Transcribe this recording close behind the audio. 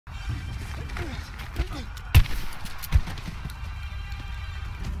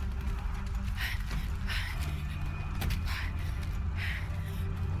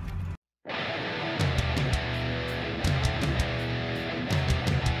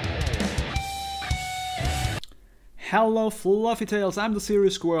Hello Fluffy Tails, I'm the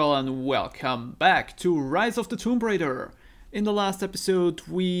Serious Squirrel and welcome back to Rise of the Tomb Raider. In the last episode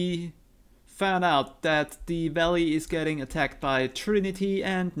we found out that the valley is getting attacked by Trinity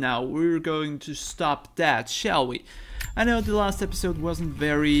and now we're going to stop that, shall we? I know the last episode wasn't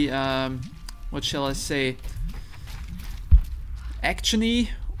very, what shall I say, action-y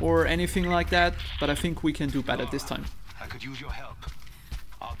or anything like that, but I think we can do better this time. I could use your help.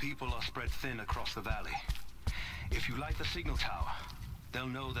 Our people are spread thin across the valley. If you light the signal tower, they'll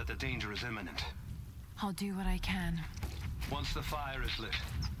know that the danger is imminent. I'll do what I can. Once the fire is lit,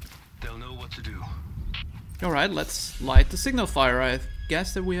 they'll know what to do. Alright, let's light the signal fire. I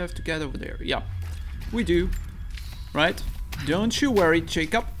guess that we have to get over there. Yeah, we do. Right? Don't you worry,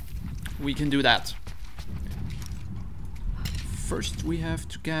 Jacob. We can do that. First we have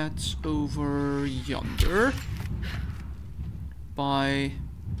to get over yonder by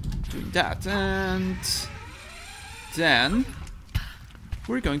doing that, and then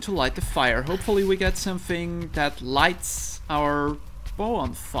we're going to light the fire. Hopefully we get something that lights our bow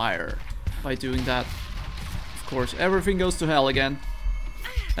on fire by doing that. Of course, everything goes to hell again.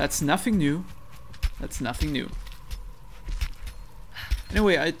 That's nothing new. That's nothing new.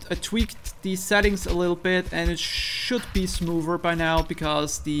 Anyway, I tweaked the settings a little bit and it should be smoother by now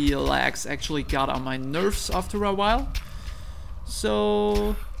because the lags actually got on my nerves after a while.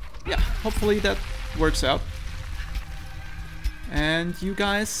 So yeah, hopefully that works out and you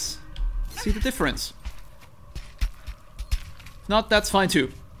guys see the difference. If not, that's fine too.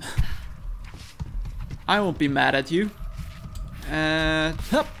 I won't be mad at you.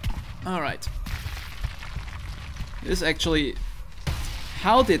 Alright. This actually...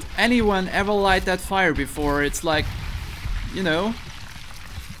 How did anyone ever light that fire before? It's like, you know,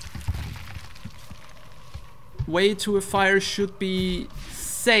 way to a fire should be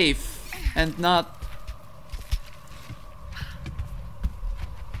safe and not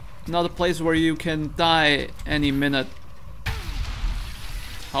a place where you can die any minute.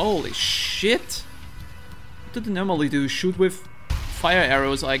 Holy shit! What do they normally do? Shoot with fire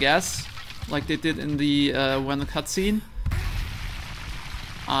arrows, I guess, like they did in the one cutscene.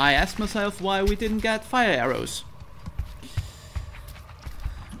 I asked myself why we didn't get fire arrows.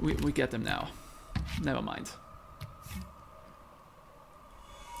 We get them now. Never mind.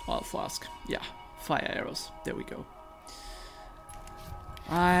 Oil flask. Yeah, fire arrows. There we go.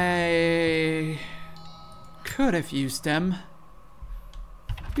 I could have used them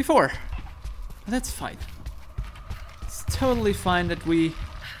before. But that's fine. It's totally fine that we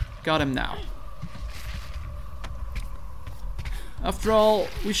got them now. After all,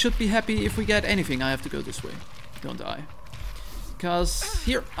 we should be happy if we get anything. I have to go this way, don't I? Because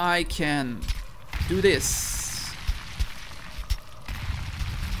here I can do this.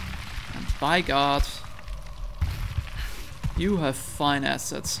 And by God, you have fine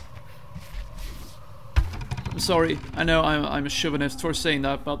assets. I'm sorry, I know I'm a chauvinist for saying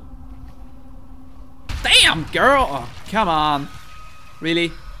that, but... Damn, girl! Oh, come on.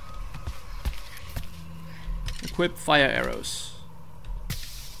 Really? Equip fire arrows.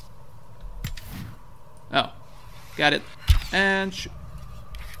 Oh, got it. And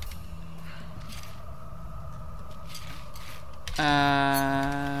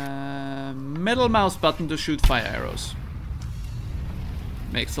middle mouse button to shoot fire arrows.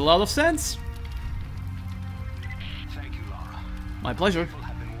 Makes a lot of sense. Thank you, Lara. My pleasure. People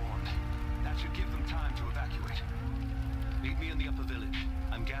have been warned. That should give them time to evacuate. Meet me in the upper village.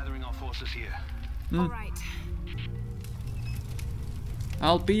 I'm gathering our forces here. All right.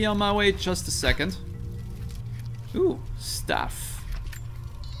 I'll be on my way just a second. Ooh, stuff.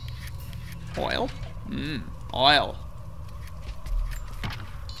 Oil? Oil.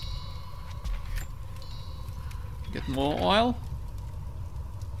 Get more oil?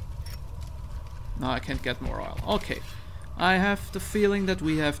 No, I can't get more oil. Okay. I have the feeling that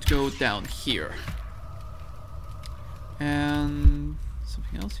we have to go down here. And...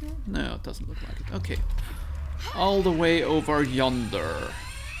 something else here? No, it doesn't look like it. Okay. All the way over yonder.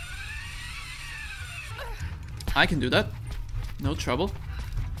 I can do that, no trouble.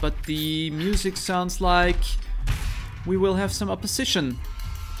 But the music sounds like we will have some opposition.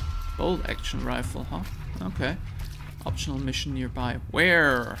 Bolt action rifle, huh? Okay. Optional mission nearby.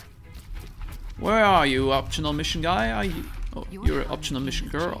 Where? Where are you, optional mission guy? Are you? Oh, you're an optional mission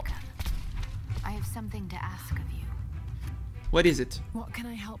girl. I have something to ask of you. What is it? What can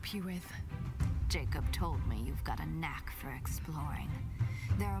I help you with? Jacob told me you've got a knack for exploring.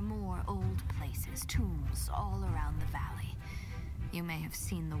 There are more old places, tombs all around the valley. You may have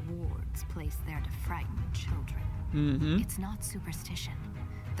seen the wards placed there to frighten children. It's not superstition.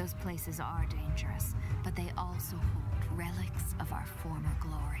 Those places are dangerous, but they also hold relics of our former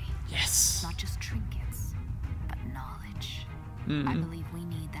glory. Yes. Not just trinkets, but knowledge. I believe we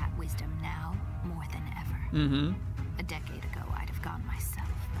need that wisdom now more than ever. A decade ago, I'd have gone myself,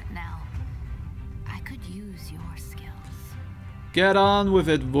 but now I could use your skills. Get on with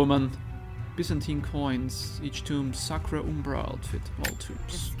it, woman. Byzantine coins. Each tomb, Sacra Umbra outfit. All The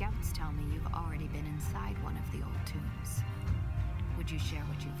tombs. scouts tell me you've already been inside one of the old tombs. Would you share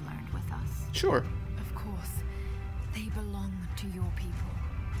what you've learned with us? Sure. Of course. They belong to your people.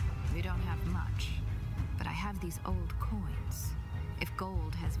 We don't have much, but I have these old coins. If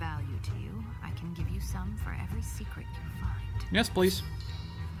gold has value to you, I can give you some for every secret you find. Yes, please.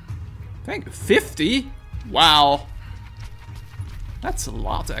 Thank you. 50? Wow. That's a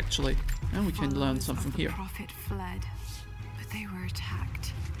lot, actually. And we can learn Followers something of the here. Prophet fled, but they were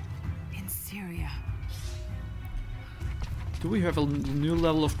attacked in Syria. Do we have a new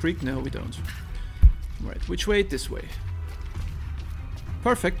level of Greek? No, we don't. Right, which way? This way.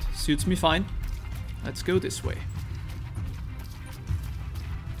 Perfect. Suits me fine. Let's go this way.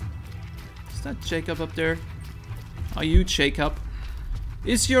 Is that Jacob up there? Are you Jacob?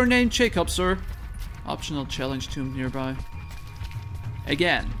 Is your name Jacob, sir? Optional challenge tomb nearby.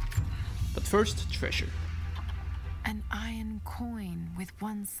 Again. But first, treasure. An iron coin with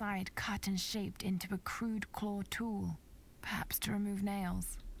one side cut and shaped into a crude claw tool, perhaps to remove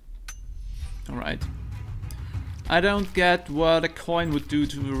nails. Alright. I don't get what a coin would do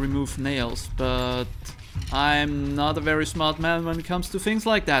to remove nails, but I'm not a very smart man when it comes to things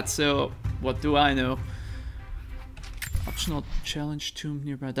like that, so what do I know? Optional challenge tomb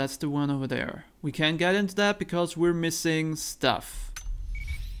nearby, that's the one over there. We can't get into that because we're missing stuff.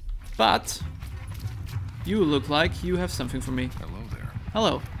 But you look like you have something for me. Hello there.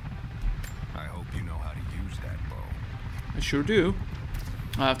 Hello. I hope you know how to use that bow. I sure do.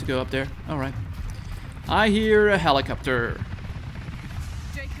 I have to go up there. Alright. I hear a helicopter.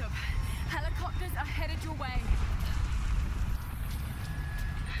 Jacob, helicopters are headed your way.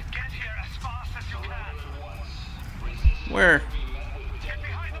 Get here as fast as you can. Where? Get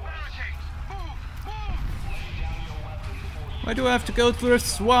behind the barricades. Move! Move! Why do I have to go through a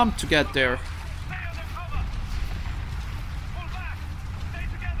swamp to get there? Stay under cover! Pull back! Stay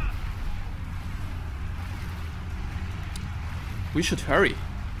together! We should hurry.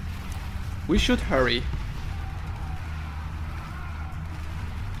 We should hurry.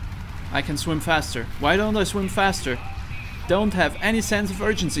 I can swim faster. Why don't I swim faster? Don't have any sense of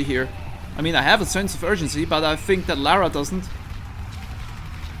urgency here. I mean, I have a sense of urgency, but I think that Lara doesn't.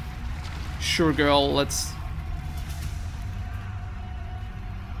 Sure, girl, let's...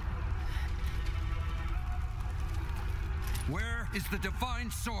 Where is the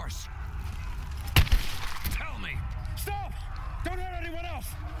divine source? Tell me. Stop! Don't hurt anyone else!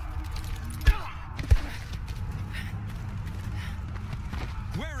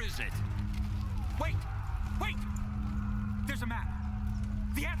 Where is it? Wait! Wait! There's a map.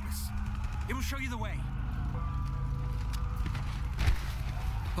 The atlas. It will show you the way.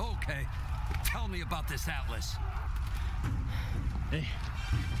 Okay. Tell me about this atlas. Hey.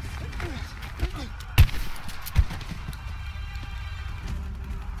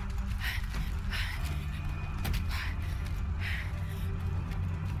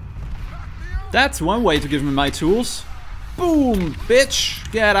 That's one way to give me my tools. Boom, bitch!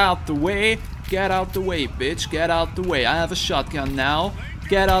 Get out the way. Get out the way, bitch. Get out the way. I have a shotgun now.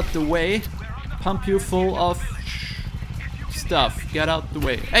 Get out the way. Pump you full of stuff. Get out the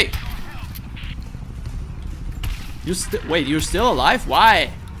way. Hey! You wait, you're still alive?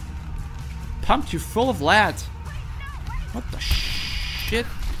 Why? Pumped you full of lead. What the shit?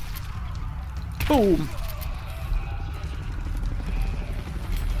 Boom!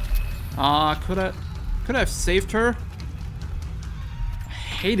 Could I have saved her? I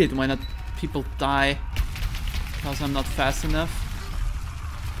hate it when people die because I'm not fast enough.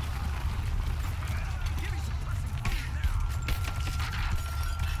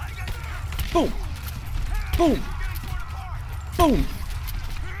 Boom! Boom! Boom!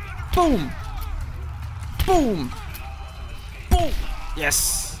 Boom! Boom! Boom!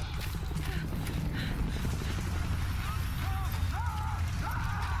 Yes!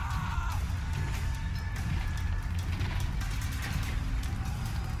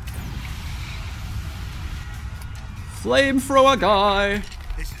 Flamethrower guy!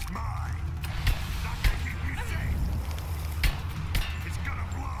 This is mine. Not to keep you safe. It's gonna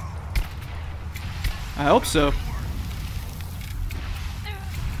blow. I hope so.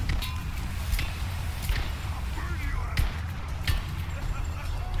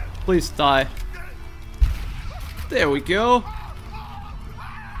 Please die. There we go.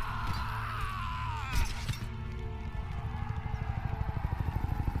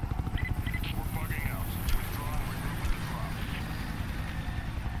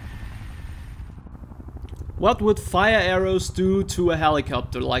 What would fire arrows do to a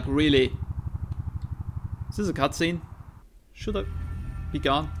helicopter? Like, really? Is this a cutscene? Should I be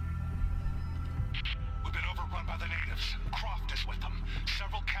gone? We've been overrun by the natives. Croft is with them.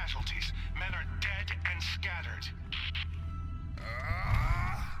 Several casualties. Men are dead and scattered.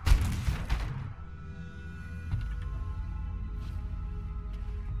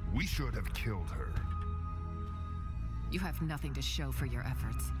 We should have killed her. You have nothing to show for your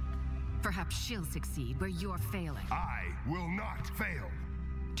efforts. Perhaps she'll succeed where you're failing. I will not fail.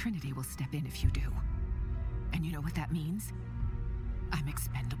 Trinity will step in if you do. And you know what that means? I'm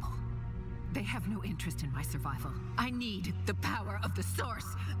expendable. They have no interest in my survival. I need the power of the source.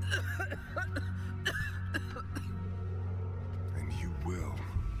 And you will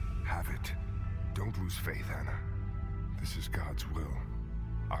have it. Don't lose faith, Anna. This is God's will.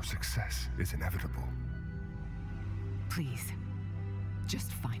 Our success is inevitable. Please,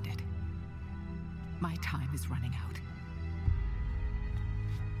 just find it. My time is running out.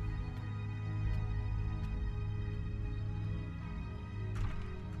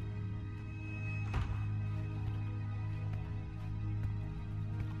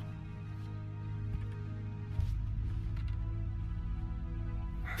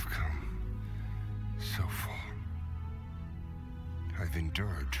 I've come so far. I've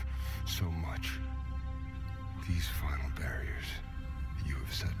endured so much. These final barriers you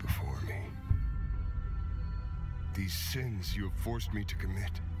have set before me. These sins you have forced me to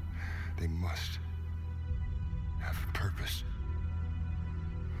commit, they must have a purpose.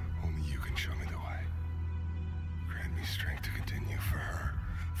 Only you can show me the way. Grant me strength to continue for her,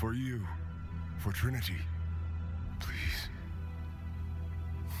 for you, for Trinity. Please.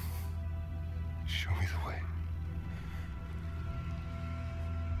 Show me the way.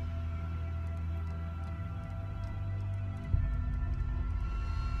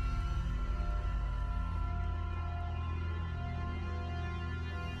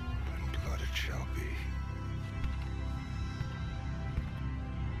 It shall be.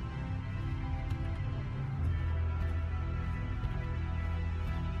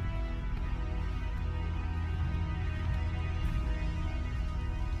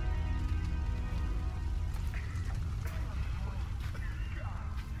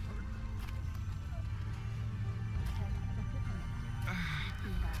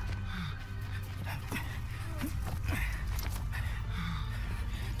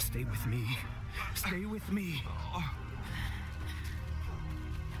 Stay with me. Stay with me.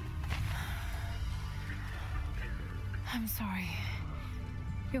 I'm sorry.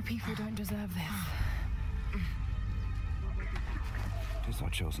 Your people don't deserve this. It is our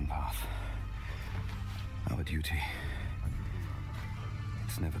chosen path. Our duty.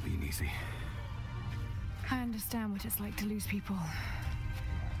 It's never been easy. I understand what it's like to lose people.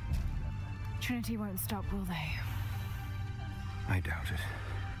 Trinity won't stop, will they? I doubt it.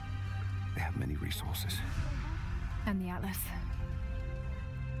 They have many resources. And the Atlas?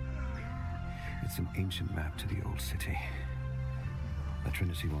 It's an ancient map to the old city. But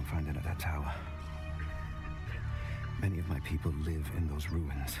Trinity won't find it at that tower. Many of my people live in those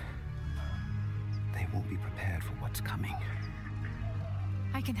ruins. They won't be prepared for what's coming.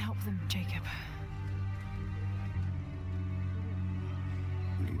 I can help them, Jacob.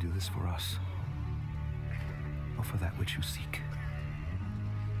 Will you do this for us? Or for that which you seek?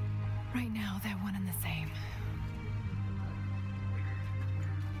 Right now, they're one and the same.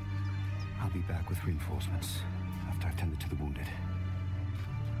 I'll be back with reinforcements after I've tended to the wounded.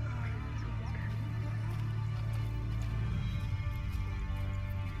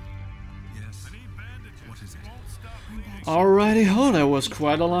 Yes. What is it? Alrighty ho, that was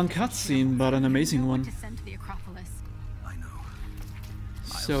quite a long cutscene, but an amazing one. To send to the Acropolis. I know.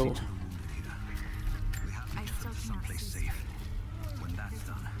 So, We have I to still get cannot someplace see safe. When that's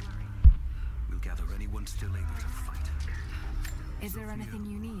done, we'll gather anyone still able to fight. Is there anything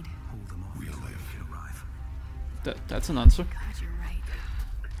you need? Hold them off until they arrive. that's an answer. God, you're right.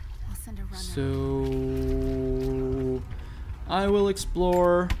 I'll send a runner. So, I will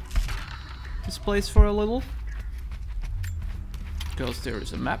explore this place for a little. Because there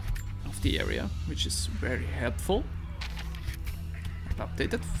is a map of the area, which is very helpful. I've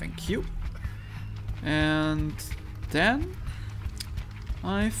updated, thank you. And then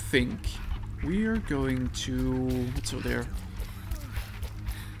I think we are going to... what's over there?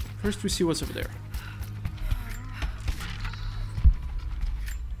 First we see what's over there.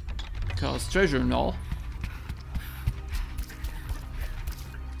 Because treasure and all.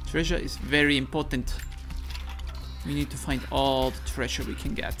 Treasure is very important. We need to find all the treasure we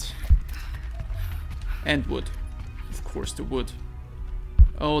can get. And wood. Of course, the wood.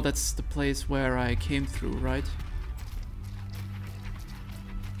 Oh, that's the place where I came through, right?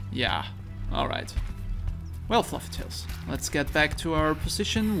 Yeah, alright. Well, Fluffytails, let's get back to our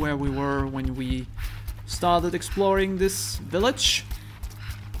position where we were when we started exploring this village.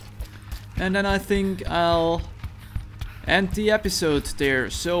 And then I think I'll end the episode there.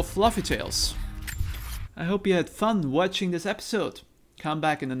 So, Fluffytails, I hope you had fun watching this episode. Come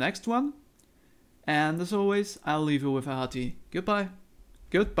back in the next one. And as always, I'll leave you with a hearty goodbye.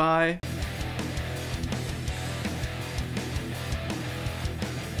 Goodbye.